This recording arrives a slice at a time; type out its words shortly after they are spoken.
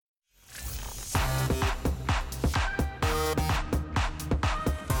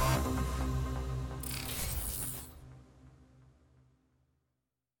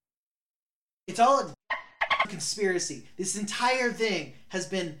It's all a conspiracy. This entire thing has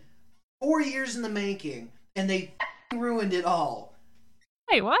been 4 years in the making, and they ruined it all.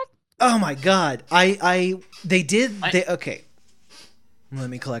 Wait, what? Oh my god. Okay. Let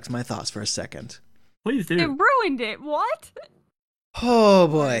me collect my thoughts for a second. Please do. They ruined it. What? Oh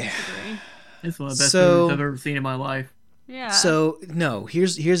boy. It's one of the best movies I've ever seen in my life. Yeah. So no,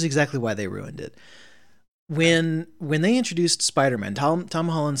 here's exactly why they ruined it. When they introduced Spider-Man, Tom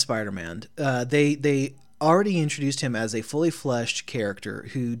Holland's Spider-Man, they already introduced him as a fully fleshed character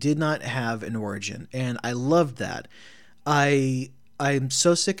who did not have an origin, and I loved that. I'm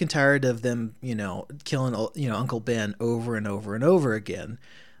so sick and tired of them, killing, Uncle Ben over and over and over again.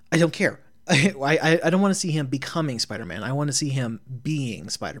 I don't care. I don't want to see him becoming Spider-Man. I want to see him being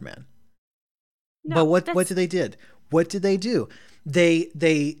Spider-Man. No, but what did they did? What did they do?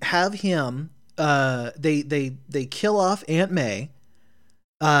 They have him. They kill off Aunt May.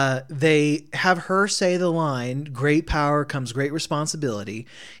 They have her say the line, "Great power comes great responsibility."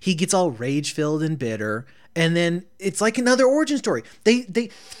 He gets all rage-filled and bitter. And then it's like another origin story. They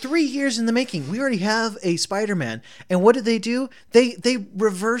 3 years in the making. We already have a Spider-Man. And what did they do? They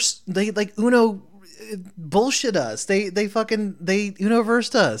reversed. They like Uno bullshit us. They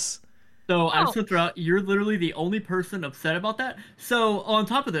Uno-versed us. So I just want to throw out, you're literally the only person upset about that. So on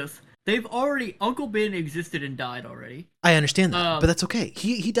top of this, Uncle Ben existed and died already. I understand that, but that's okay.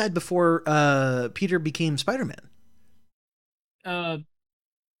 He died before Peter became Spider-Man.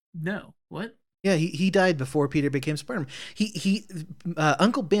 No. What? Yeah, he died before Peter became Spider-Man.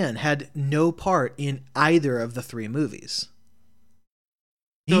 Uncle Ben had no part in either of the 3 movies.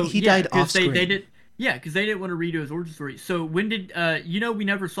 He died off screen. Because they didn't want to redo his origin story. So when did we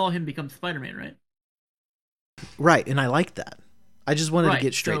never saw him become Spider-Man, right? Right, and I liked that. I just wanted to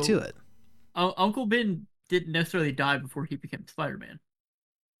get straight to it. Uncle Ben didn't necessarily die before he became Spider-Man.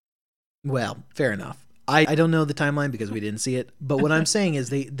 Well, fair enough. I don't know the timeline because we didn't see it, but what I'm saying is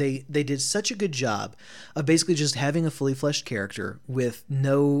they did such a good job of basically just having a fully fleshed character with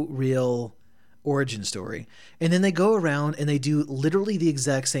no real origin story, and then they go around and they do literally the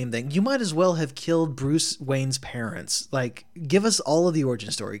exact same thing. You might as well have killed Bruce Wayne's parents. Like, give us all of the origin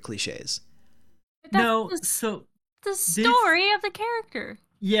story cliches. The story of the character.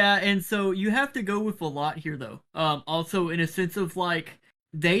 Yeah, and so you have to go with a lot here, though. Also, in a sense of like,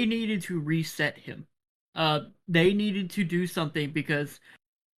 they needed to reset him. They needed to do something because,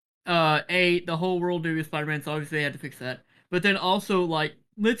 the whole world knew Spider-Man, so obviously they had to fix that. But then also, like,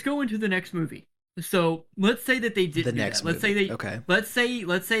 let's go into the next movie. So let's say that they didn't. Let's say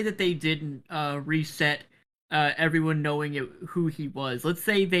that they didn't reset everyone knowing who he was. Let's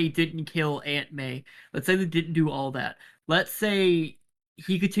say they didn't kill Aunt May. Let's say they didn't do all that. Let's say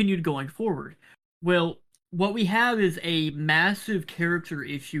he continued going forward. Well, what we have is a massive character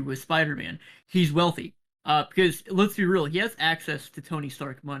issue with Spider-Man. He's wealthy. Because let's be real, he has access to Tony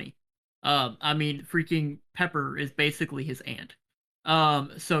Stark money. Freaking Pepper is basically his aunt.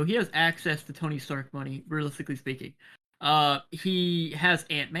 So he has access to Tony Stark money, realistically speaking. He has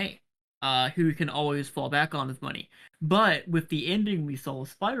Aunt May, who can always fall back on his money. But with the ending we saw with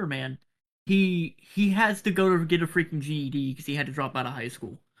Spider-Man, he has to go to get a freaking GED because he had to drop out of high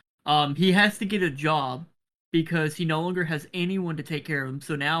school. He has to get a job because he no longer has anyone to take care of him.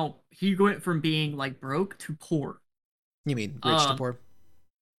 So now he went from being like broke to poor. You mean rich to poor?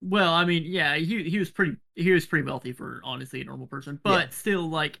 Well, yeah, he was pretty wealthy for honestly a normal person, but still,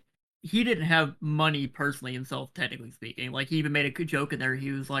 like, he didn't have money personally himself, technically speaking. Like, he even made a good joke in there.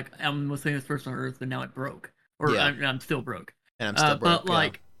 He was like, "I'm the most famous person on earth, but now I'm broke, or I'm still broke." And I'm still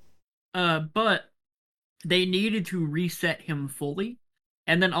broke. But they needed to reset him fully.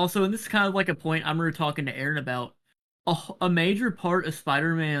 And then also, and this is kind of like a point I'm really talking to Aaron about, a major part of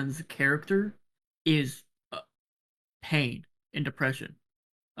Spider-Man's character is pain and depression.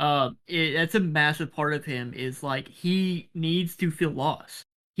 That's a massive part of him, is like, he needs to feel lost.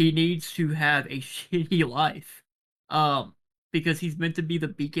 He needs to have a shitty life. Because he's meant to be the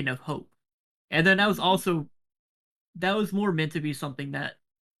beacon of hope. And then that was more meant to be something that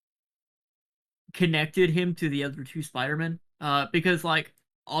connected him to the other 2 Spider-Men. Because, like,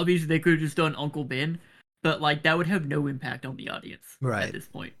 obviously they could have just done Uncle Ben, but, like, that would have no impact on the audience at this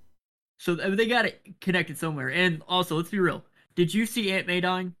point. So they got it connected somewhere. And also, let's be real. Did you see Aunt May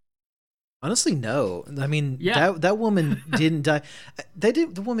dying? Honestly, no. I mean, that woman didn't die.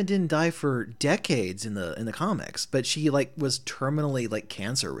 The woman didn't die for decades in the comics, but she like was terminally like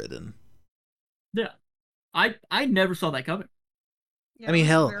cancer ridden. Yeah, I never saw that coming. Yeah, I mean,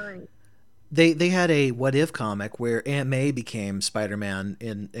 hell, they had a What If comic where Aunt May became Spider-Man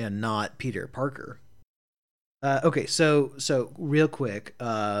and not Peter Parker. Okay, so real quick,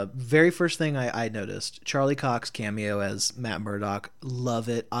 very first thing I noticed, Charlie Cox cameo as Matt Murdock. Love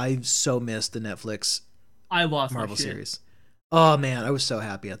it. I so missed the Netflix I lost my Marvel shit. series. Oh man, I was so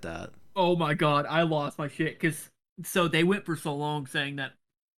happy at that. Oh my god, I lost my shit because so they went for so long saying that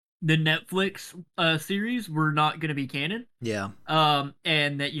the Netflix series were not going to be canon. Yeah.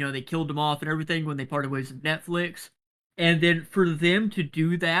 And that they killed them off and everything when they parted ways with Netflix, and then for them to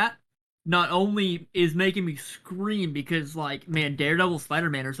do that, not only is making me scream because like man, Daredevil,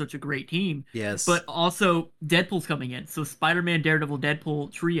 Spider-Man are such a great team, Yes. but also Deadpool's coming in, so Spider-Man, Daredevil,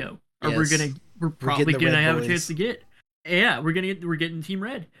 Deadpool trio are Yes. we're We're getting probably the gonna Red have a chance Boys. to get. Yeah, we're getting Team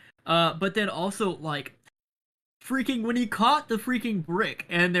Red. But then also like freaking when he caught the freaking brick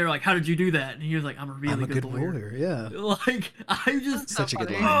and they're like, how did you do that? And he was like, I'm a I'm really a good good lawyer. lawyer. Yeah. Like I just That's so Such a good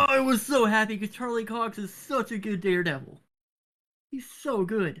funny. line. I was so happy because Charlie Cox is such a good Daredevil. He's so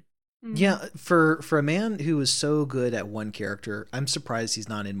good. Yeah, for a man who was so good at one character, I'm surprised he's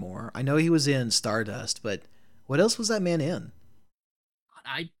not in more. I know he was in Stardust, but what else was that man in?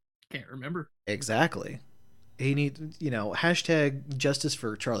 I can't remember. Exactly. He need, hashtag justice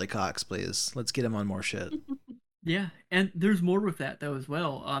for Charlie Cox, please. Let's get him on more shit. Yeah, and there's more with that though as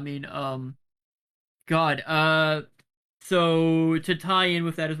well. I mean, God, so to tie in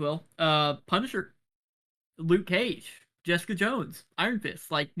with that as well, Punisher, Luke Cage, Jessica Jones, Iron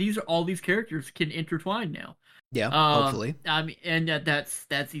Fist, like these are all these characters can intertwine now. Yeah, hopefully. I mean, and that's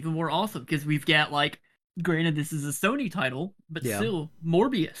even more awesome because we've got like, granted, this is a Sony title, but Yeah. still,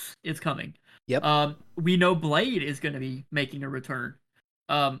 Morbius is coming. Yep. We know Blade is going to be making a return.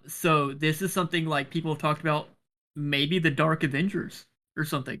 So this is something like people have talked about, maybe the Dark Avengers or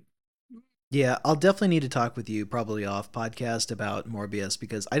something. Yeah, I'll definitely need to talk with you probably off podcast about Morbius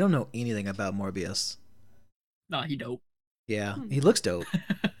because I don't know anything about Morbius. Nah, he dope. Yeah, he looks dope.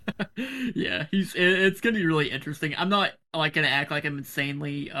 Yeah, it's gonna be really interesting. I'm not like gonna act like I'm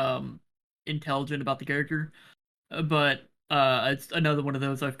insanely intelligent about the character, but it's another one of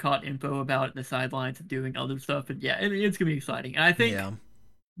those I've caught info about in the sidelines and doing other stuff, and yeah, it's gonna be exciting. And I think Yeah.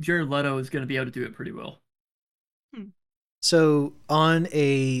 Jared Leto is gonna be able to do it pretty well. So on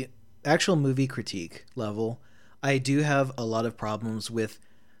a actual movie critique level, I do have a lot of problems with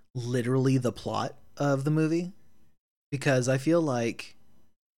literally the plot of the movie because I feel like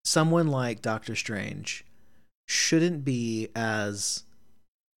someone like Doctor Strange shouldn't be as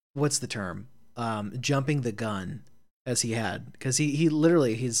what's the term jumping the gun as he had because he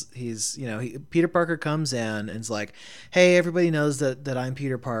literally he's Peter Parker comes in and is like, hey, everybody knows that I'm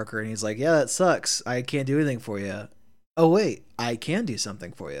Peter Parker, and he's like, yeah, that sucks, I can't do anything for you. Oh wait, I can do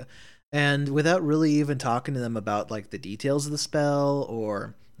something for you. And without really even talking to them about like the details of the spell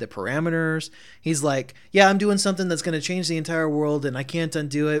or the parameters, he's like, yeah, I'm doing something that's going to change the entire world and I can't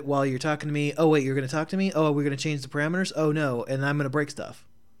undo it while you're talking to me. Oh wait, you're going to talk to me? Oh, we're going to change the parameters? Oh no, and I'm going to break stuff.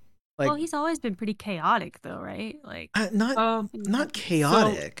 Like, Well, he's always been pretty chaotic, though, right? Like, not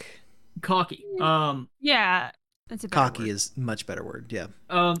chaotic. Cocky. yeah, that's a better Cocky word. is much better word. Yeah.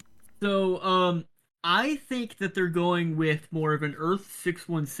 So I think that they're going with more of an Earth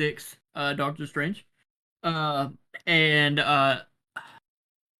 616 Doctor Strange. Uh and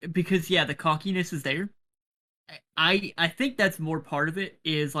because yeah, the cockiness is there. I think that's more part of it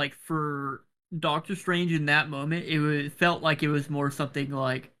is like for Doctor Strange in that moment, felt like it was more something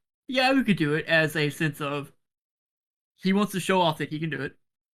like, yeah, we could do it as a sense of he wants to show off that he can do it,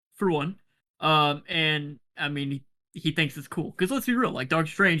 for one. And I mean, he thinks it's cool. Because let's be real, like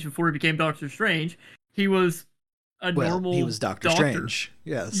Doctor Strange, before he became Doctor Strange, he was a Well, normal he was Doctor Strange.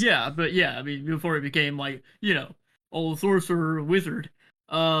 Yes. Yeah, but yeah, I mean, before he became like, old sorcerer wizard,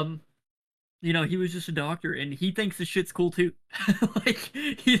 um, he was just a doctor, and he thinks this shit's cool too. Like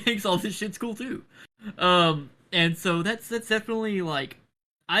he thinks all this shit's cool too. And so that's definitely like,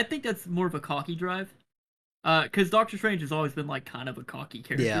 I think that's more of a cocky drive. Because Doctor Strange has always been like kind of a cocky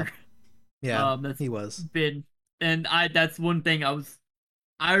character. Yeah. Yeah. That's He was. been, and that's one thing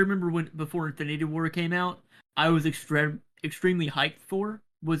I remember when before Infinity War came out, I was extremely hyped for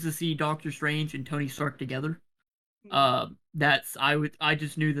was to see Doctor Strange and Tony Stark together. I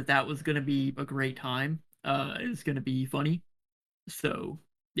just knew that was gonna be a great time. It was gonna be funny. So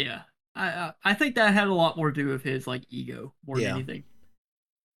yeah, I think that had a lot more to do with his like ego more than anything.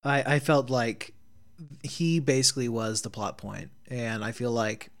 I felt like he basically was the plot point, and I feel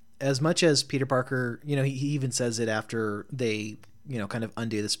like as much as Peter Parker, he even says it after they, kind of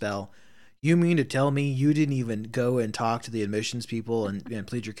undo the spell. You mean to tell me you didn't even go and talk to the admissions people and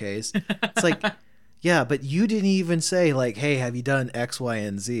plead your case? It's like, yeah, but you didn't even say like, hey, have you done X, Y,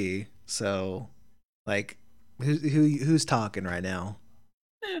 and Z? So, like, who's talking right now?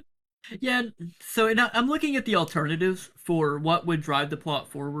 Yeah, so I'm looking at the alternatives for what would drive the plot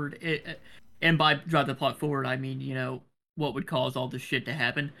forward. And by drive the plot forward, I mean, what would cause all this shit to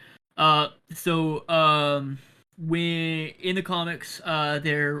happen. When in the comics,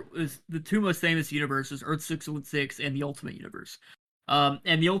 there was the two most famous universes, Earth 616 and the Ultimate Universe.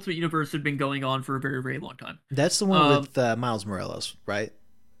 And the Ultimate Universe had been going on for a very, very long time. That's the one Um, with Miles Morales, right?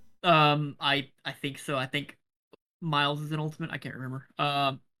 I think so. I think Miles is an Ultimate. I can't remember.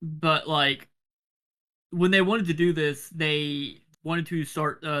 But like when they wanted to do this, they wanted to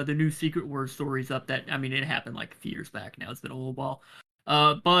start the new Secret Wars stories up. That I mean, it happened like a few years back now. It's been a little while.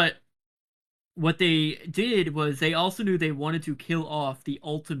 But what they did was they also knew they wanted to kill off the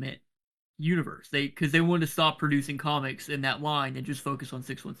Ultimate universe. Because they wanted to stop producing comics in that line and just focus on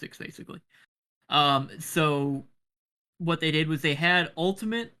 616 basically. So what they did was they had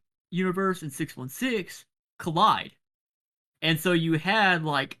Ultimate Universe and 616 collide. And so you had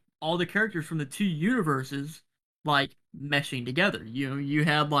like all the characters from the two universes like meshing together. You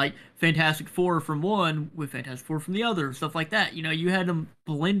had like Fantastic Four from one with Fantastic Four from the other, stuff like that. You had them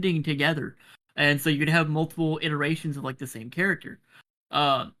blending together. And so you could have multiple iterations of like the same character.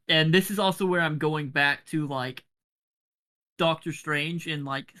 And this is also where I'm going back to like Doctor Strange and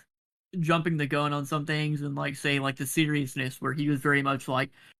like jumping the gun on some things and like say like the seriousness where he was very much like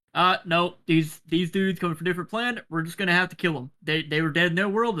no, these dudes coming from a different planet, we're just gonna have to kill them. They were dead in their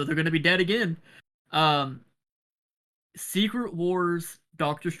world, but they're gonna be dead again. um Secret Wars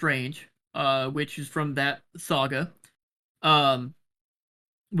Doctor Strange, which is from that saga, um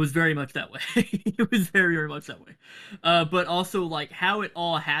was very much that way. It was very, very much that way. But also like how it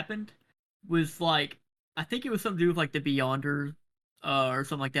all happened was like I think it was something to do with like the Beyonders, or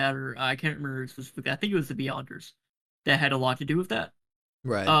something like that, or I can't remember specifically. I think it was the Beyonders that had a lot to do with that.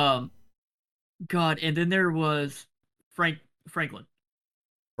 Right. Um, God, and then there was Franklin.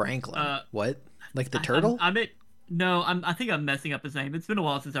 Franklin. Uh, What? Like the I'm turtle? I'm it. No, I think I'm messing up his name. It's been a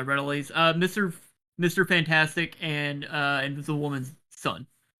while since I read all these. Mister Fantastic and the woman's son.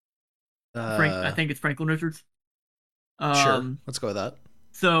 I Uh, think it's Franklin Richards. sure. Um, Let's go with that.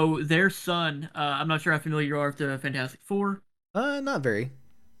 so their son, I'm not sure how familiar you are with the Fantastic Four. Not very.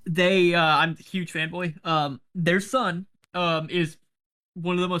 I'm a huge fanboy. Their son, is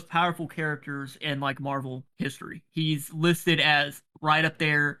one of the most powerful characters in like Marvel history. He's listed as right up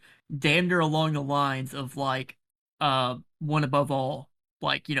there, damn near along the lines of like, one above all,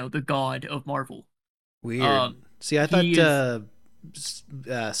 like the god of Marvel. Weird. Um, See, I he thought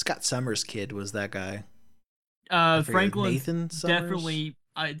is Scott Summers' kid was that guy. I forget. Nathan Summers?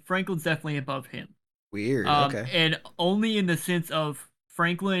 Franklin's definitely above him. Weird. Okay. And only in the sense of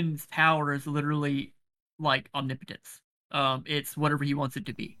Franklin's power is literally like omnipotence. It's whatever he wants it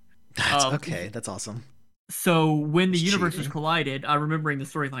to be. That's Um, okay. That's awesome. so when the It's universes cheating. collided, I'm remembering the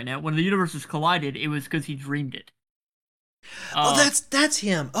storyline now. When the universes collided, it was because he dreamed it. Oh, Um, that's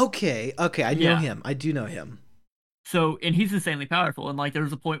him. Okay. Okay. I know yeah. him. I do know him. So and he's insanely powerful, and like there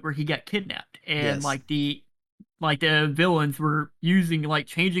was a point where he got kidnapped, and Yes. like the villains were using like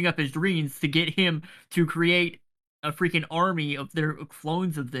changing up his dreams to get him to create a freaking army of their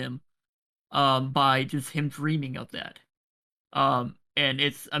clones of them, by just him dreaming of that. And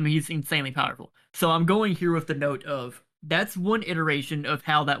I mean, he's insanely powerful. So I'm going here with the note of that's one iteration of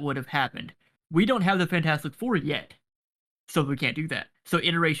how that would have happened. We don't have the Fantastic Four yet, so we can't do that. So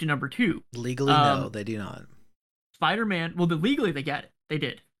iteration number two, Legally, no, um, they do not. Spider-Man. Well, legally they got it. They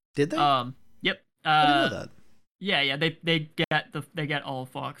did. Did they? Yep. I didn't know that. Yeah. They got all of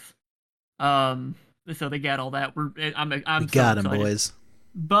Fox. Um, so they got all that. We I'm so got him, excited. boys.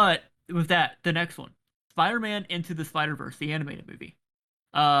 But with that, the next one, Spider-Man Into the Spider-Verse, the animated movie.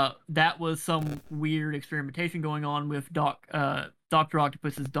 That was some weird experimentation going on with Doctor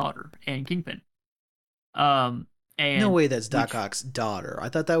Octopus's daughter and Kingpin. Um, No and way that's Doc which Ock's daughter. I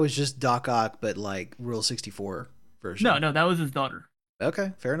thought that was just Doc Ock, but like Rule 64 no, version. no, that was his daughter.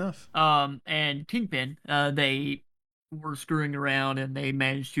 Okay, fair enough. And Kingpin, they were screwing around and they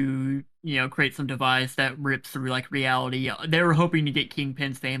managed to create some device that rips through like reality. They were hoping to get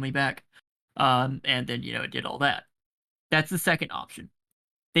Kingpin's family back. And then it did all that. That's the second option.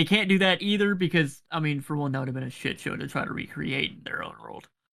 They can't do that either because, I mean, for one, that would have been a shit show to try to recreate their own world.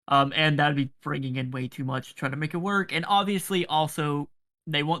 And that'd be bringing in way too much to try to make it work. And obviously, also,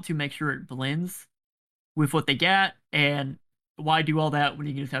 they want to make sure it blends with what they got. And why do all that when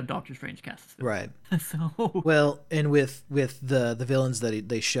you can just have Doctor Strange cast as Right. so, Well, and with the villains that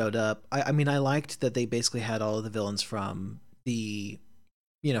they showed up, I mean, I liked that they basically had all of the villains from the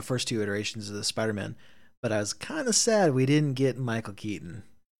first two iterations of the Spider-Man, but I was kind of sad we didn't get Michael Keaton.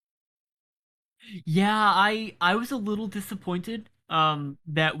 yeah, I was a little disappointed.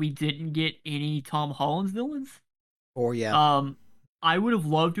 that we didn't get any Tom Holland's villains. Or yeah. I would have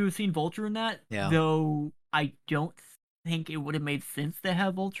loved to have seen Vulture in that, Yeah. though I don't think it would have made sense to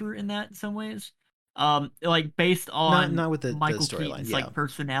have Vulture in that in some ways. Like based on not with the Michael storyline, Keaton's yeah. like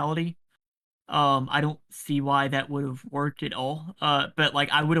personality. I don't see why that would have worked at all. But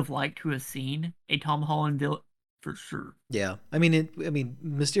like I would have liked to have seen a Tom Holland villain for sure. Yeah. I mean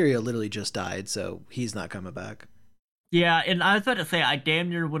Mysterio literally just died, so he's not coming back. Yeah, and I was about to say I damn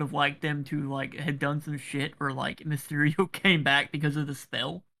near would have liked them to like have done some shit where like Mysterio came back because of the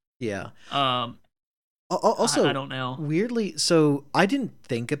spell. Yeah. Also, I don't know. Weirdly, so I didn't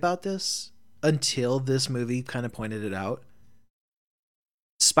think about this until this movie kind of pointed it out.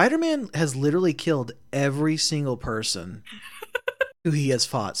 Spider-Man has literally killed every single person who he has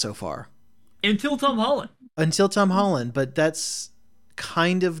fought so far. Until Tom Holland. But that's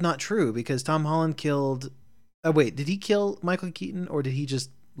kind of not true because Tom Holland killed... Oh, wait, did he kill Michael Keaton or did he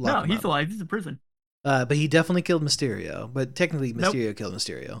just lock him he's up? alive. He's in prison. But he definitely killed Mysterio. But technically, Mysterio killed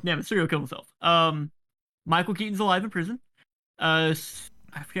Mysterio. Yeah, Mysterio killed himself. Michael Keaton's alive in prison. I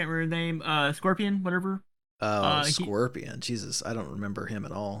can't remember his name. Scorpion, whatever. Scorpion. Jesus, I don't remember him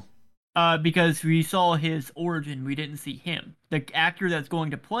at all. Because we saw his origin, we didn't see him. The actor that's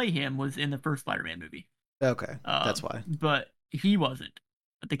going to play him was in the first Spider-Man movie. Okay, that's why. But he wasn't.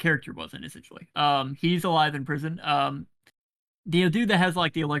 The character wasn't, essentially. He's alive in prison. The dude that has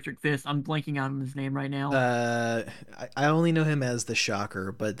like the electric fist, I'm blanking on his name right now. I only know him as the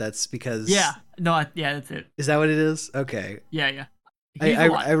Shocker, but that's because that's it. Is that what it is? Okay. Yeah.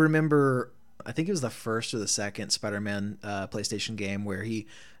 I remember. I think it was the first or the second Spider-Man PlayStation game where he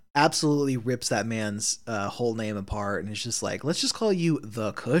absolutely rips that man's whole name apart, and it's just like, let's just call you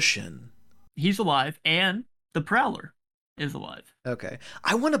the Cushion. He's alive, and the Prowler is alive. Okay,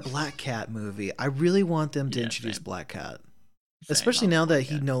 I want a Black Cat movie. I really want them to introduce Black Cat. Especially now that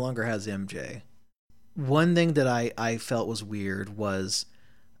he no longer has MJ. One thing that I felt was weird was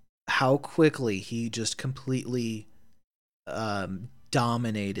how quickly he just completely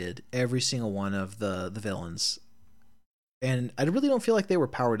dominated every single one of the villains. And I really don't feel like they were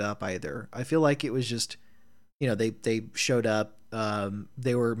powered up either. I feel like it was just, they showed up.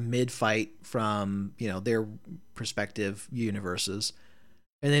 They were mid-fight from, their respective universes.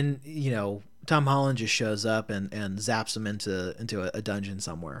 And then, Tom Holland just shows up and zaps him into a dungeon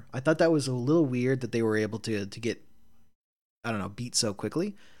somewhere. I thought that was a little weird that they were able to get, I don't know, beat so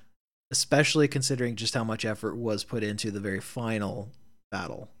quickly, especially considering just how much effort was put into the very final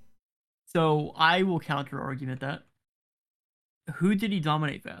battle. So I will counter argument that. Who did he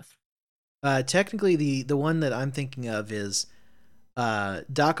dominate fast? Technically, the one that I'm thinking of is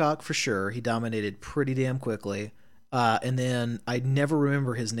Doc Ock for sure. He dominated pretty damn quickly. And then I never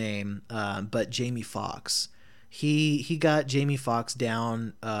remember his name, but Jamie Foxx. He got Jamie Foxx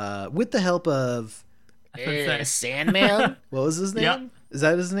down with the help of Sandman. What was his name? Yep. Is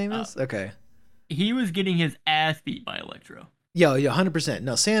that his name? Okay. He was getting his ass beat by Electro. Yeah, 100%.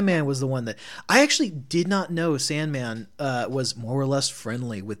 No, Sandman was the one that I actually did not know. Sandman was more or less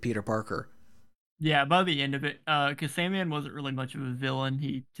friendly with Peter Parker. Yeah, by the end of it, because Sandman wasn't really much of a villain.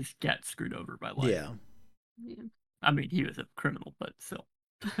 He just got screwed over by life. Yeah. I mean, he was a criminal, but still.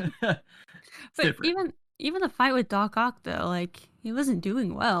 But different. even the fight with Doc Ock, though, like, he wasn't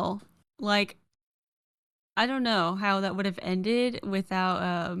doing well. Like, I don't know how that would have ended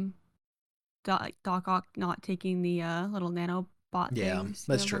without Doc Ock not taking the little nanobot things. Yeah,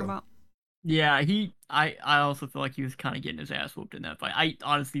 that's true. Yeah, I also feel like he was kind of getting his ass whooped in that fight. I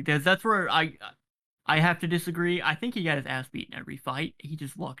honestly, that's where I have to disagree. I think he got his ass beat in every fight. He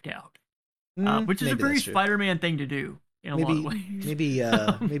just lucked out. Which is a very Spider-Man thing to do in a lot of ways.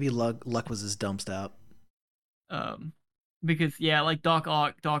 Maybe luck was his dump stop. Because like Doc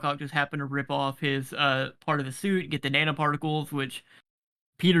Ock just happened to rip off his part of the suit, get the nanoparticles, which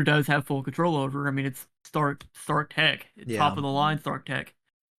Peter does have full control over. I mean, it's Stark tech, top of the line Stark tech.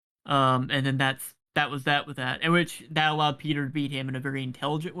 And then that was that with that, and which that allowed Peter to beat him in a very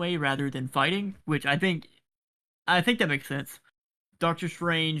intelligent way rather than fighting, which I think that makes sense. Doctor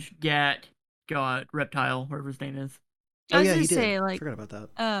Strange got Reptile, whatever his name is. Oh yeah, he did. Like, forgot about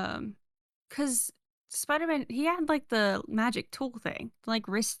that. Because Spider-Man, he had like the magic tool thing, like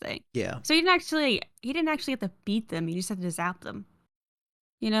wrist thing. Yeah. So he didn't actually have to beat them. He just had to zap them.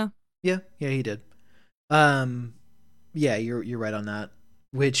 Yeah, he did. Yeah, you're right on that.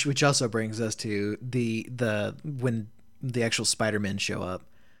 Which also brings us to the when the actual Spider-Men show up,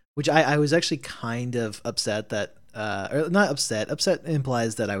 which I was actually kind of upset that or not upset. Upset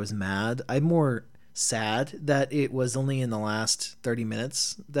implies that I was mad. I'm more sad that it was only in the last 30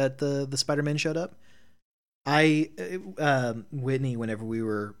 minutes that the Spider-Man showed up. Whitney, whenever we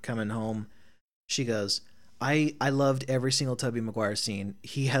were coming home, she goes, I loved every single Tobey Maguire scene.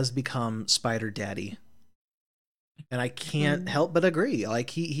 He has become Spider Daddy. And I can't help but agree.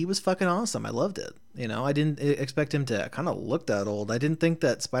 Like he was fucking awesome. I loved it. You know, I didn't expect him to kind of look that old. I didn't think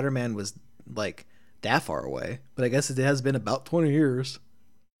that Spider-Man was like that far away, but I guess it has been about 20 years.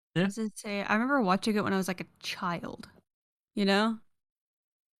 Yeah. I remember watching it when I was like a child. You know?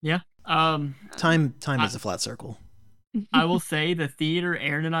 Yeah. Time is a flat circle. I will say the theater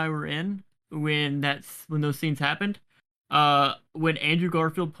Aaron and I were in when those scenes happened. When Andrew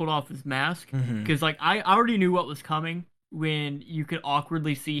Garfield pulled off his mask, because like I already knew what was coming when you could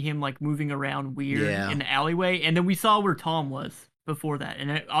awkwardly see him like moving around weird in the alleyway, and then we saw where Tom was before that,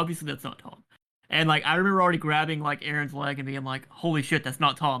 and obviously that's not Tom. And like I remember already grabbing like Aaron's leg and being like, "Holy shit, that's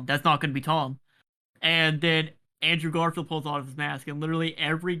not Tom. That's not gonna be Tom." And then Andrew Garfield pulls off his mask, and literally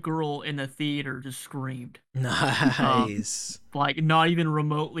every girl in the theater just screamed. Nice. Like, not even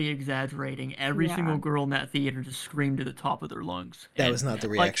remotely exaggerating. Every single girl in that theater just screamed to the top of their lungs. That was not the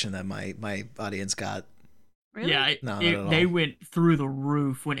reaction that my audience got. Really? Yeah, they went through the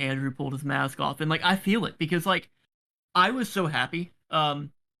roof when Andrew pulled his mask off. And, like, I feel it because, like, I was so happy.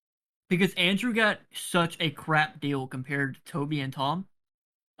 Because Andrew got such a crap deal compared to Toby and Tom.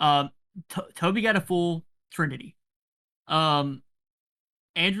 Toby got a full Trinity.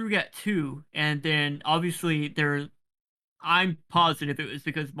 Andrew got 2, and then obviously I'm positive it was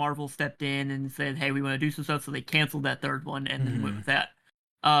because Marvel stepped in and said, "Hey, we want to do some stuff," so they canceled that 3rd one and then went with that.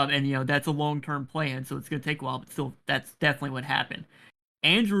 And you know that's a long-term plan, so it's gonna take a while, but still, that's definitely what happened.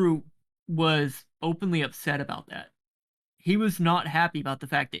 Andrew was openly upset about that. He was not happy about the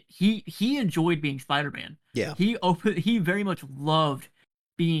fact that he enjoyed being Spider-Man. Yeah. He very much loved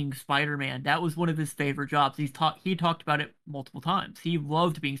being Spider-Man. That was one of his favorite jobs. He talked about it multiple times. He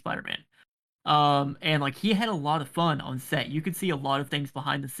loved being Spider-Man. And like he had a lot of fun on set. You could see a lot of things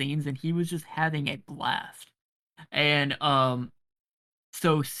behind the scenes, and he was just having a blast. And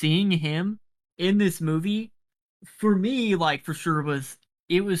so seeing him in this movie, for me, like for sure was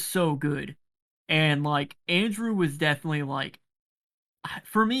so good. And like Andrew was definitely like,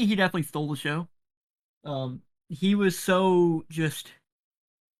 for me, he definitely stole the show. He was so just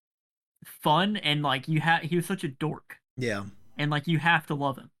fun, and like he was such a dork. Yeah. And like you have to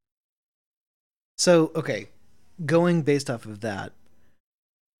love him. So, okay, going based off of that,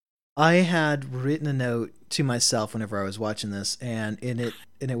 I had written a note to myself whenever I was watching this, and it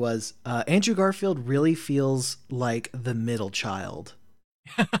was Andrew Garfield really feels like the middle child.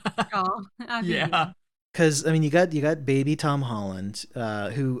 Oh, yeah. Because I mean, you got baby Tom Holland,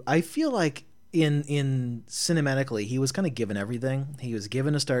 who I feel like in cinematically he was kind of given everything. He was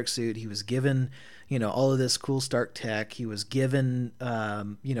given a Stark suit. He was given, you know, all of this cool Stark tech. He was given,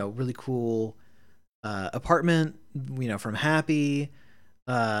 you know, really cool apartment, you know, from Happy.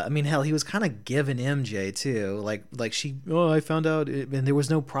 I mean, hell, he was kind of given MJ too. Like I found out, and there was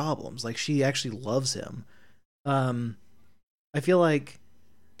no problems. Like she actually loves him. I feel like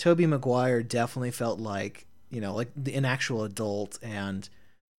Tobey Maguire definitely felt like, you know, like an actual adult, and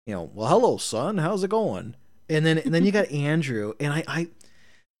you know, well, hello, son, how's it going? And then you got Andrew, and I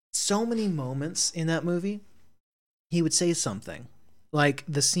so many moments in that movie, he would say something. Like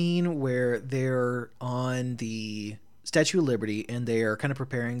the scene where they're on the Statue of Liberty and they're kind of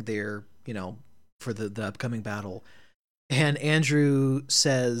preparing their, you know, for the upcoming battle. And Andrew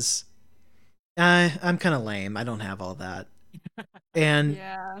says, I'm kind of lame. I don't have all that. And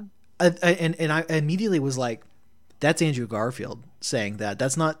yeah. I immediately was like, that's Andrew Garfield saying that.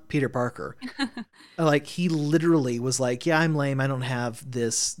 That's not Peter Parker. Like he literally was like, yeah, I'm lame. I don't have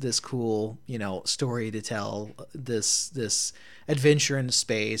this cool, you know, story to tell, this adventure in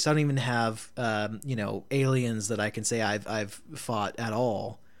space. I don't even have, you know, aliens that I can say I've fought at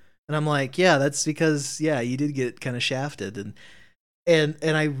all. And I'm like, yeah, that's because, yeah, you did get kind of shafted. And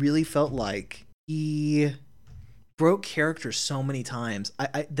I really felt like he broke character so many times.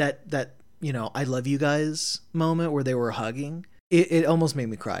 That you know, I love you guys moment where they were hugging, it almost made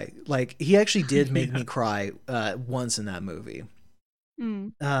me cry. Like he actually did make me cry once in that movie.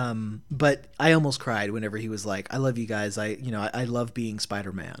 But I almost cried whenever he was like, I love you guys. I love being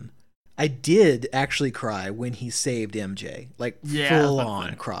Spider-Man. I did actually cry when he saved MJ, like full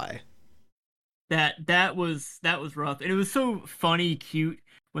on cry. That was rough. And it was so funny, cute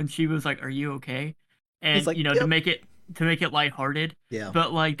when she was like, "Are you okay?" And like, you know, yep. to make it lighthearted. Yeah.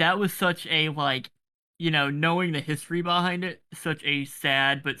 But like that was such a, like, you know, knowing the history behind it, such a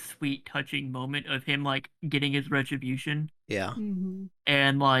sad but sweet, touching moment of him like getting his retribution. Yeah.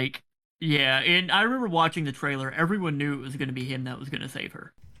 And like, yeah, and I remember watching the trailer. Everyone knew it was going to be him that was going to save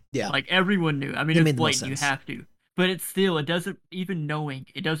her. Yeah. Like everyone knew. I mean, It it's made the most blatant. You sense. have to. But it's still, it doesn't, even knowing,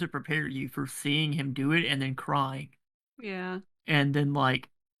 it doesn't prepare you for seeing him do it and then crying. Yeah. And then, like,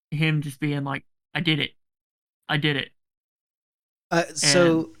 him just being like, I did it. I did it.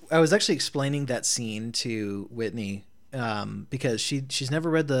 So I was actually explaining that scene to Whitney because she's never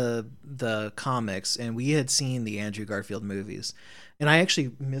read the comics, and we had seen the Andrew Garfield movies, and I actually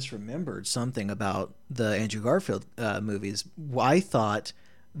misremembered something about the Andrew Garfield movies. I thought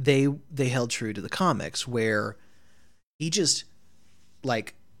they held true to the comics, where he just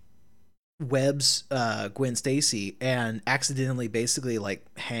like webs Gwen Stacy and accidentally basically like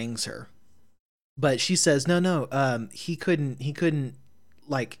hangs her. But she says no, he couldn't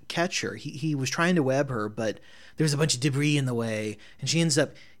like catch her. He was trying to web her, but there was a bunch of debris in the way, and she ends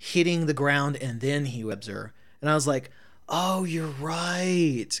up hitting the ground, and then he webs her. And I was like, oh, you're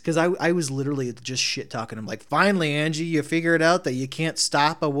right, because I was literally just shit talking him like, finally, Angie, you figured out that you can't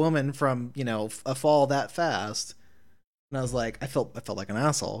stop a woman from a fall that fast. And I was like, I felt like an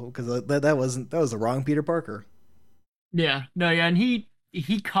asshole because that was the wrong Peter Parker. Yeah, no, yeah, and he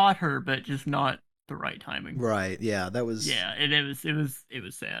caught her, but just not the right timing. Right? Yeah, that was. Yeah, and it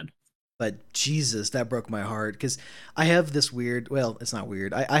was sad. But Jesus, that broke my heart because I have this weird. Well, it's not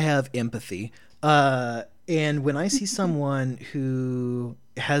weird. I have empathy. And when I see someone who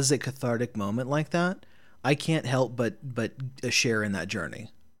has a cathartic moment like that, I can't help but share in that journey.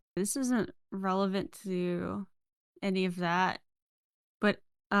 This isn't relevant to any of that, but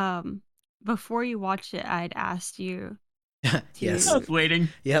before you watched it, I'd asked you. Yes, I was waiting.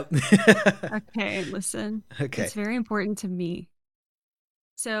 Yep. Okay, listen. Okay. It's very important to me.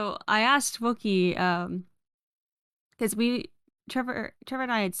 So I asked Wookie, because Trevor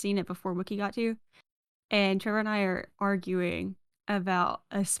and I had seen it before Wookie got to, and Trevor and I are arguing about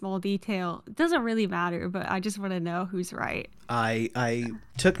a small detail. It doesn't really matter, but I just want to know who's right. I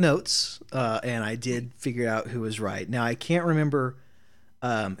took notes, and I did figure out who was right. Now I can't remember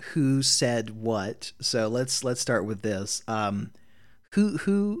who said what, so let's start with this.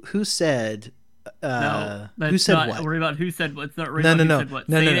 Who said? No, who said not what? worry about who said what. It's not really No, about no, who no, said what.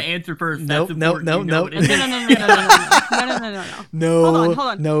 no, Say no, the no. answer first. Nope, That's nope, important. nope, You know nope. it is. No. Hold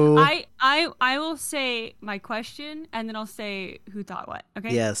on. No. I will say my question, and then I'll say who thought what.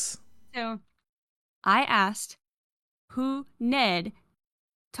 Okay. Yes. So, I asked who Ned,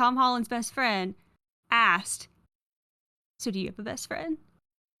 Tom Holland's best friend, asked. So, do you have a best friend?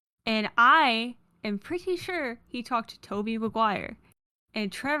 And I am pretty sure he talked to Tobey Maguire. And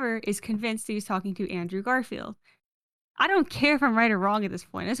Trevor is convinced he was talking to Andrew Garfield. I don't care if I'm right or wrong at this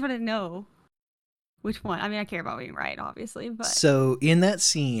point. I just want to know which one. I mean, I care about being right, obviously. But So in that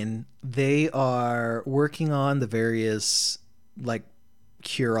scene, they are working on the various like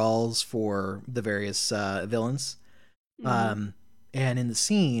cure-alls for the various villains. mm-hmm. And in the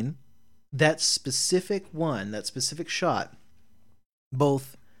scene, that specific shot,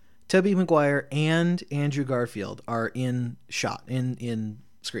 both Tobey Maguire and Andrew Garfield are in shot in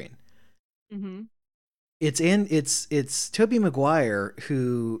screen. Mm-hmm. It's Tobey Maguire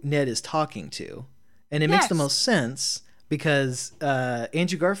who Ned is talking to, and it makes the most sense because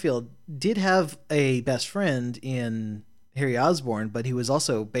Andrew Garfield did have a best friend in Harry Osborn, but he was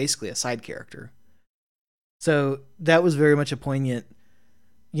also basically a side character. So that was very much a poignant,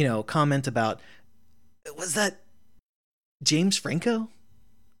 comment about, was that James Franco?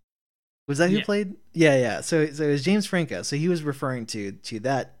 Was that who played? Yeah. So it was James Franco. So he was referring to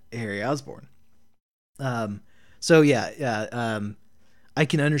that Harry Osborn. I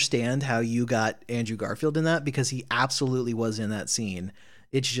can understand how you got Andrew Garfield in that because he absolutely was in that scene.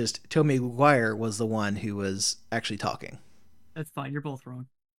 It's just Tobey Maguire was the one who was actually talking. That's fine. You're both wrong.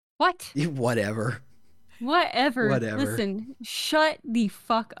 What? Whatever. Listen, shut the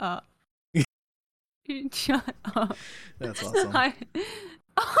fuck up. Shut up. That's awesome.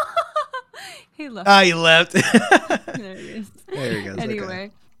 He left. He left. There he is. There he goes. Anyway,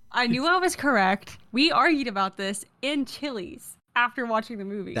 okay. I knew I was correct. We argued about this in Chili's after watching the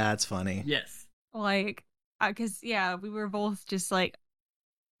movie. That's funny. Yes. Like, because, we were both just, like,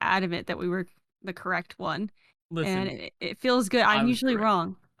 adamant that we were the correct one. Listen. And it feels good. I'm usually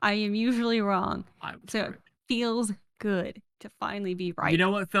wrong. I am usually wrong. So it feels good to finally be right. You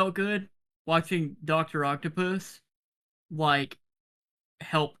know what felt good? Watching Dr. Octopus, like,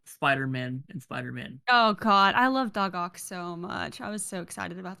 help Spider-Man and Spider-Man. Oh, God. I love Doc Ock so much. I was so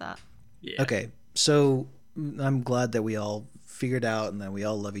excited about that. Yeah. Okay, so I'm glad that we all figured out and that we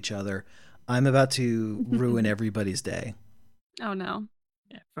all love each other. I'm about to ruin everybody's day. Oh, no.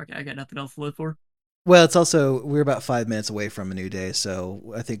 Yeah, fuck it, I got nothing else to live for. Well, it's also, we're about 5 minutes away from a new day,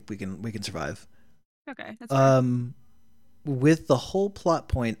 so I think we can survive. Okay, that's fair. with the whole plot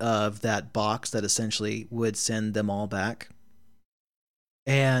point of that box that essentially would send them all back,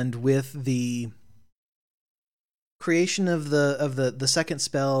 and with the creation of the second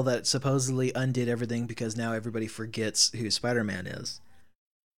spell that supposedly undid everything because now everybody forgets who Spider-Man is.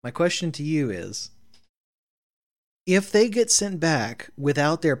 My question to you is, if they get sent back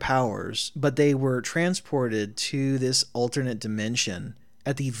without their powers, but they were transported to this alternate dimension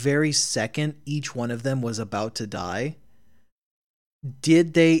at the very second each one of them was about to die,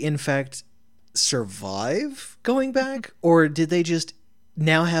 did they in fact survive going back, or did they just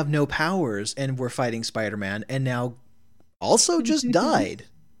now have no powers and were fighting Spider-Man and now also just died?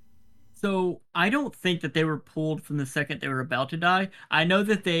 So I don't think that they were pulled from the second they were about to die. I know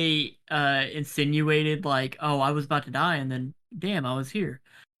that they insinuated like, oh, I was about to die and then damn, I was here.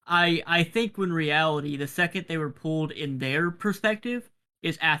 I think when reality, the second they were pulled in their perspective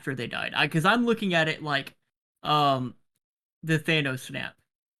is after they died. Because I'm looking at it like um the Thanos snap.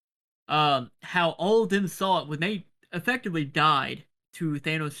 How all of them saw it when they effectively died to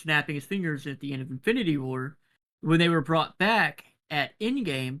Thanos snapping his fingers at the end of Infinity War. When they were brought back at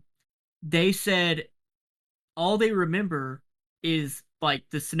Endgame, they said all they remember is like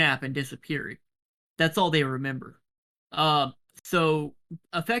the snap and disappearing. That's all they remember. So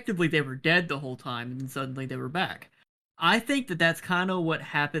effectively they were dead the whole time, and then suddenly they were back. I think that that's kind of what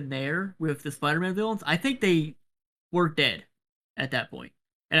happened there with the Spider-Man villains. I think they were dead at that point.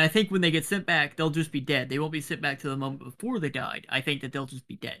 And I think when they get sent back, they'll just be dead. They won't be sent back to the moment before they died. I think that they'll just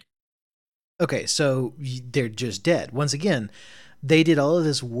be dead. Okay, so they're just dead. Once again, they did all of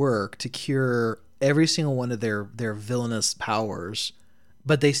this work to cure every single one of their villainous powers,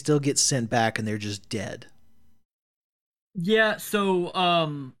 but they still get sent back and they're just dead. Yeah, so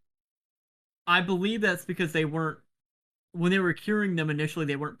I believe that's because they weren't, when they were curing them initially,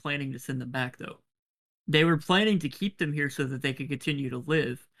 they weren't planning to send them back though. They were planning to keep them here so that they could continue to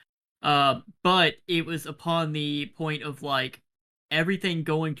live. But it was upon the point of like everything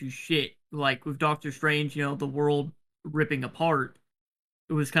going to shit, like with Doctor Strange, you know, the world ripping apart.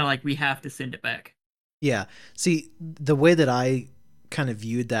 It was kind of like we have to send it back. Yeah. See, the way that I kind of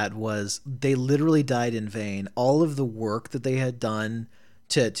viewed that was they literally died in vain. All of the work that they had done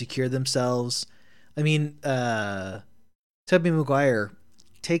to cure themselves. I mean, Tobey Maguire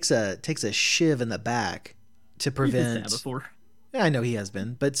takes a shiv in the back to prevent. Before. Yeah, I know he has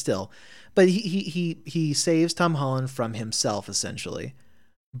been, but still. But he saves Tom Holland from himself essentially.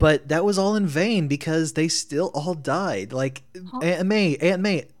 But that was all in vain because they still all died. Like Aunt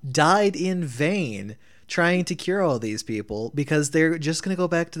May died in vain trying to cure all these people because they're just going to go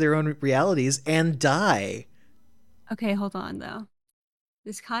back to their own realities and die. Okay, hold on though.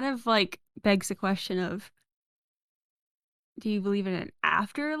 This kind of like begs the question of, do you believe in an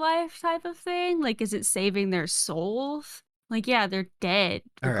afterlife type of thing? Like, is it saving their souls? Like, yeah, they're dead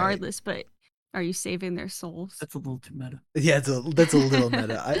regardless, but are you saving their souls? That's a little too meta. Yeah, that's a little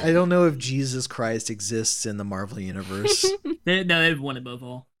meta. I don't know if Jesus Christ exists in the Marvel universe. They've won above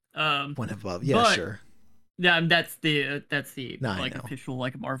all. One above, yeah, sure. Yeah, that's the like official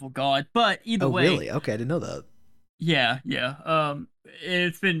like Marvel god. But either way. Oh, really? Okay, I didn't know that. Yeah.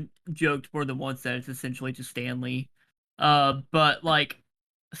 It's been joked more than once that it's essentially just Stan Lee. But like,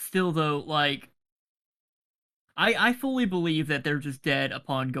 still though, like, I fully believe that they're just dead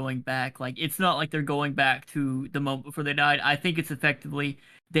upon going back. Like, it's not like they're going back to the moment before they died. I think it's effectively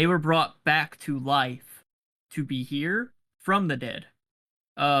they were brought back to life to be here from the dead.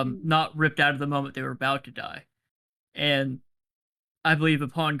 Not ripped out of the moment they were about to die. And I believe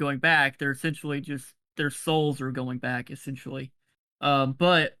upon going back, they're essentially just, their souls are going back, essentially.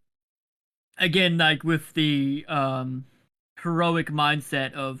 But again, like with the heroic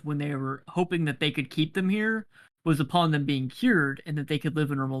mindset of when they were hoping that they could keep them here was upon them being cured and that they could live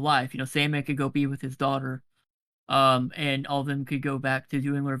a normal life. You know, Sandman could go be with his daughter, and all of them could go back to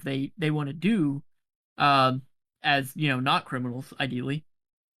doing whatever they want to do, as, you know, not criminals, ideally.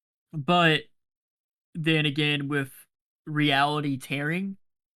 But then again, with reality tearing,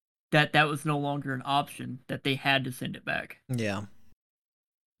 that was no longer an option, that they had to send it back. Yeah.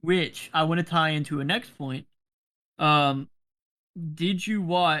 Which I want to tie into a next point. Did you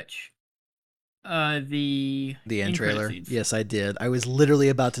watch the end trailer? Yes, I did. I was literally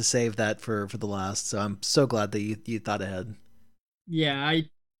about to save that for the last, so I'm so glad that you thought ahead. Yeah,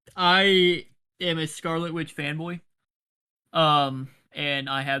 I am a Scarlet Witch fanboy. And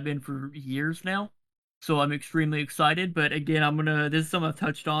I have been for years now. So I'm extremely excited. But again, this is something I've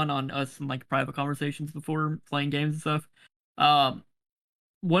touched on us in like private conversations before playing games and stuff.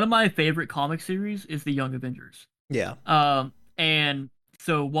 One of my favorite comic series is the Young Avengers. Yeah. And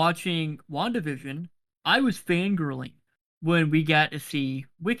so watching WandaVision, I was fangirling when we got to see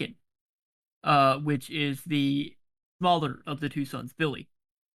Wiccan, which is the smaller of the two sons, Billy,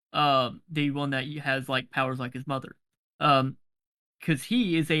 the one that has like powers like his mother, because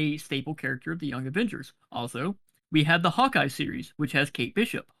he is a staple character of the Young Avengers. Also, we had the Hawkeye series, which has Kate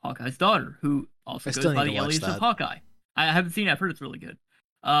Bishop, Hawkeye's daughter, who also I goes still by need to the watch alias of that. Hawkeye. I haven't seen it. I've heard it's really good.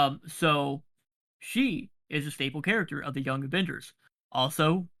 So she is a staple character of the Young Avengers.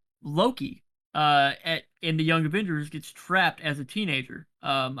 Also, Loki, in the Young Avengers, gets trapped as a teenager.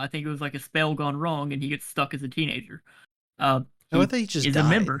 I think it was like a spell gone wrong, and he gets stuck as a teenager. Oh, I He thought he just is a died.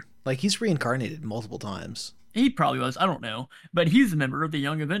 member. Like he's reincarnated multiple times. He probably was. I don't know, but he's a member of the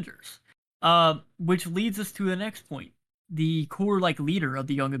Young Avengers. Which leads us to the next point: the core like leader of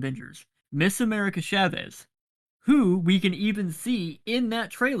the Young Avengers, Miss America Chavez, who we can even see in that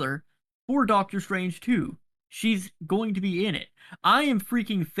trailer for Doctor Strange 2. She's going to be in it. I am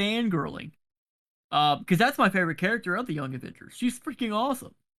freaking fangirling. Because that's my favorite character of the Young Avengers. She's freaking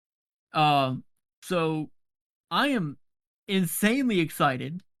awesome. Um, so I am insanely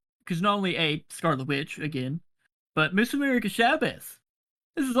excited because not only Scarlet Witch again, but Miss America Chavez.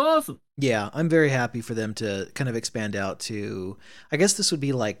 This is awesome. Yeah, I'm very happy for them to kind of expand out to. I guess this would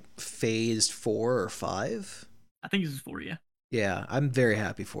be like phased 4 or 5. I think this is for you. Yeah, I'm very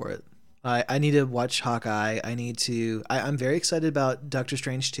happy for it. I need to watch Hawkeye. I'm very excited about Doctor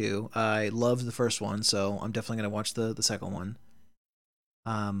Strange 2. I loved the first one, so I'm definitely going to watch the second one.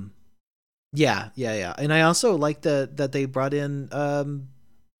 Yeah. And I also like that they brought in,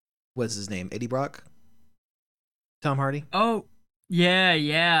 what's his name? Eddie Brock? Tom Hardy? Oh,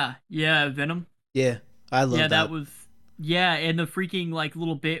 yeah, Venom. Yeah, I love Yeah, that. that was and the freaking like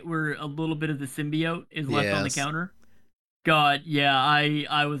little bit where a little bit of the symbiote is left on the Yes. counter. God, yeah,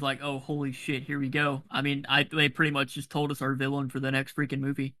 I was like, oh holy shit, here we go. I mean, they pretty much just told us our villain for the next freaking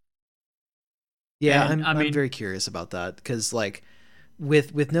movie. Yeah, And I I'm mean, very curious about that because like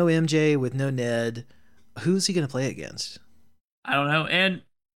with no MJ, with no Ned, who's he going to play against? I don't know. And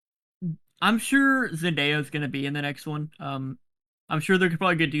I'm sure Zendaya's gonna be in the next one. I'm sure they're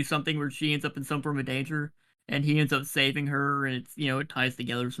probably gonna do something where she ends up in some form of danger and he ends up saving her, and it's it ties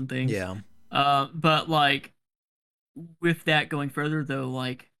together some things. Yeah. But like with that going further though,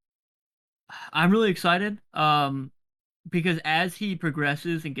 like I'm really excited. Because as he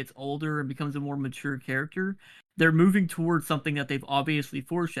progresses and gets older and becomes a more mature character, they're moving towards something that they've obviously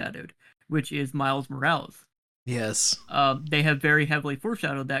foreshadowed, which is Miles Morales. Yes. They have very heavily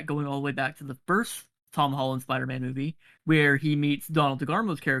foreshadowed that going all the way back to the first Tom Holland Spider-Man movie, where he meets Donald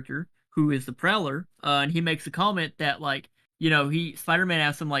DeGarmo's character, who is the Prowler, and he makes a comment that like, he Spider-Man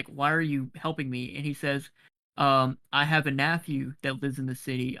asks him like, "Why are you helping me?" And he says, "I have a nephew that lives in the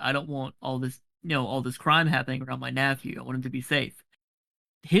city. I don't want all this crime happening around my nephew. I want him to be safe."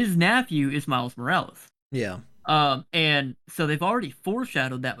 His nephew is Miles Morales. Yeah. And so they've already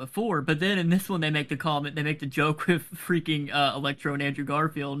foreshadowed that before, but then in this one they make the joke with freaking Electro and Andrew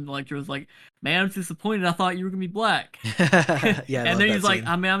Garfield, and Electro's like, "Man, I'm disappointed. I thought you were gonna be black." Yeah, I And love then that he's like, scene.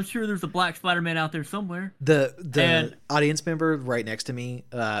 "I mean, I'm sure there's a black Spider-Man out there somewhere." The And audience member right next to me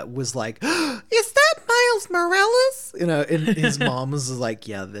was like, "Is that Miles Morales?" And his mom was like,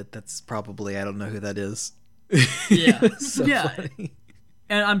 "Yeah, that's probably, I don't know who that is." yeah, It's so yeah, funny.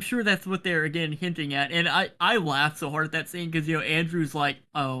 and I'm sure that's what they're again hinting at. And I laughed so hard at that scene because Andrew's like,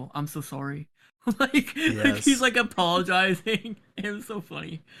 "Oh, I'm so sorry," like he's Yes. like apologizing. It was so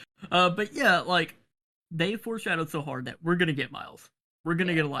funny. But yeah, like they foreshadowed so hard that we're gonna get Miles. We're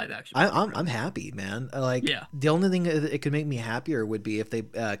gonna get a live action. I'm happy, man. Like Yeah. the only thing it could make me happier would be if they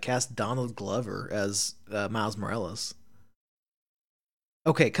cast Donald Glover as Miles Morales.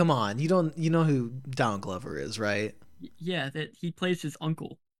 Okay, come on. You know who Donald Glover is, right? Yeah, that he plays his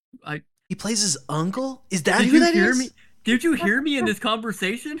uncle. I He plays his uncle? Is that did who you that hear is? me? Did you hear me in this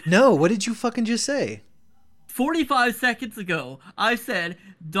conversation? No, what did you fucking just say? 45 seconds ago, I said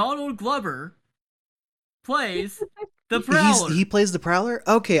Donald Glover plays the Prowler. He plays the Prowler?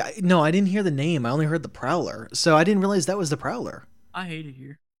 Okay, no, I didn't hear the name. I only heard the Prowler. So I didn't realize that was the Prowler. I hate it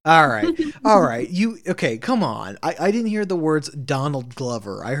here. All right. All right. Okay, come on. I didn't hear the words Donald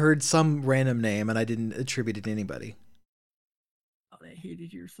Glover. I heard some random name and I didn't attribute it to anybody. Oh, I hate it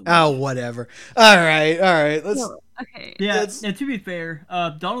here so much. Oh, whatever. All right. Let's Okay. Yeah, and to be fair,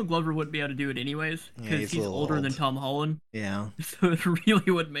 Donald Glover wouldn't be able to do it anyways Yeah, because he's older than old. Tom Holland. Yeah. So it really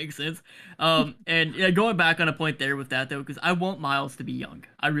wouldn't make sense. And yeah, going back on a point there with that though, because I want Miles to be young.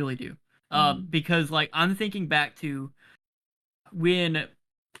 I really do. Because like I'm thinking back to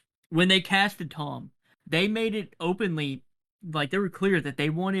when they casted Tom, they made it openly, like they were clear that they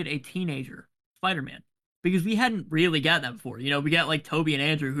wanted a teenager Spider-Man. because we hadn't really gotten that before. We got like Toby and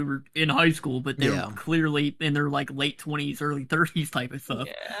Andrew who were in high school, but they were clearly in their like late 20s, early 30s type of stuff.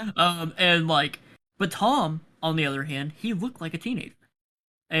 Yeah. And like, but Tom, on the other hand, he looked like a teenager,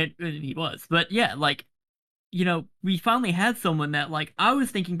 and he was. But yeah, like, we finally had someone that, like, I was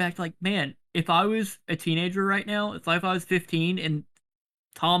thinking back to, like, man, if I was a teenager right now, if I was 15 and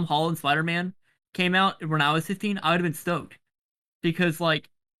Tom Holland Spider-Man came out when I was 15, I would have been stoked. Because, like,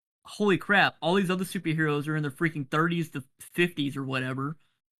 holy crap, all these other superheroes are in their freaking 30s to 50s or whatever,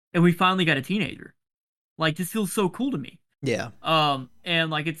 and we finally got a teenager. Like, this feels so cool to me. Yeah. And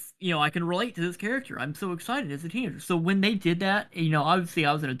like, it's, I can relate to this character. I'm so excited as a teenager. So when they did that, obviously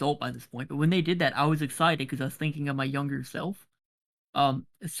I was an adult by this point, but when they did that, I was excited because I was thinking of my younger self.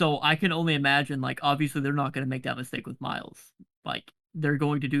 So I can only imagine, like, obviously they're not going to make that mistake with Miles. Like, they're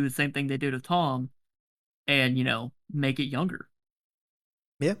going to do the same thing they did with Tom and, make it younger.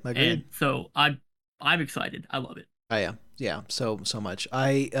 Yeah, I agree. And so I'm excited. I love it. Yeah, so much.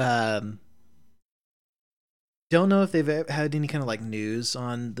 I don't know if they've had any kind of like news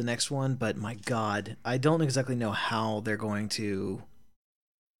on the next one, but my God, I don't exactly know how they're going to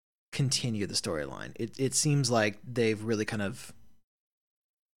continue the storyline. It seems like they've really kind of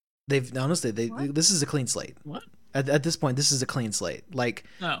honestly this is a clean slate. What? At this point, this is a clean slate. Like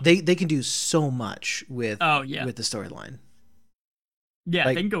they can do so much with with the storyline. Yeah,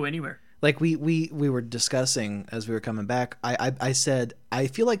 like, they can go anywhere. Like we were discussing as we were coming back. I said I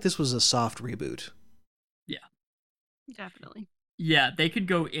feel like this was a soft reboot. Yeah. Definitely. Yeah, they could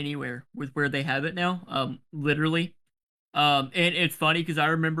go anywhere with where they have it now. Literally. And it's funny because I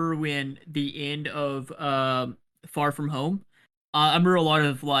remember when the end of Far From Home, I remember a lot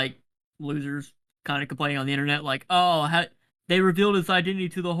of like losers kind of complaining on the internet, like, oh, they revealed his identity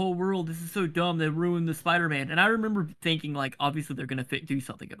to the whole world. This is so dumb. They ruined the Spider-Man. And I remember thinking, like, obviously they're gonna do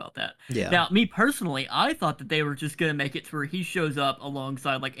something about that. Yeah. Now, me personally, I thought that they were just gonna make it to where he shows up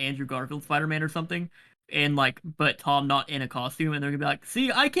alongside like Andrew Garfield Spider-Man or something. And like, but Tom not in a costume, and they're gonna be like,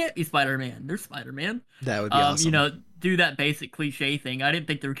 "See, I can't be Spider-Man. They're Spider-Man." That would be awesome. Do that basic cliche thing. I didn't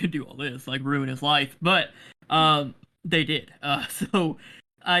think they were gonna do all this, like ruin his life, but they did. So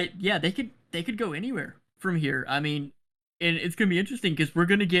they could go anywhere from here. I mean, and it's gonna be interesting because we're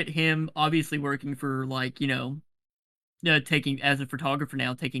gonna get him obviously working for like taking as a photographer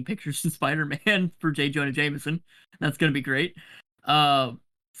now, taking pictures of Spider-Man for J. Jonah Jameson. That's gonna be great.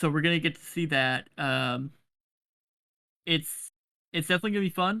 So we're gonna get to see that. It's definitely gonna be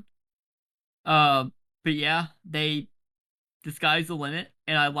fun. But yeah, the sky's the limit,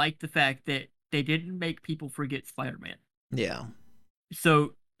 and I like the fact that they didn't make people forget Spider-Man. Yeah.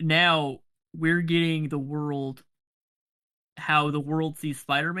 So now we're getting how the world sees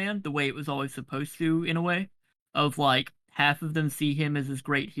Spider-Man, the way it was always supposed to, in a way, of like half of them see him as this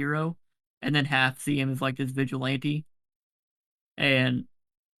great hero, and then half see him as like this vigilante. And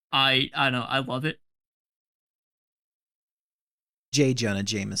I know, I love it. J. Jonah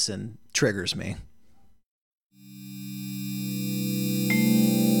Jameson triggers me.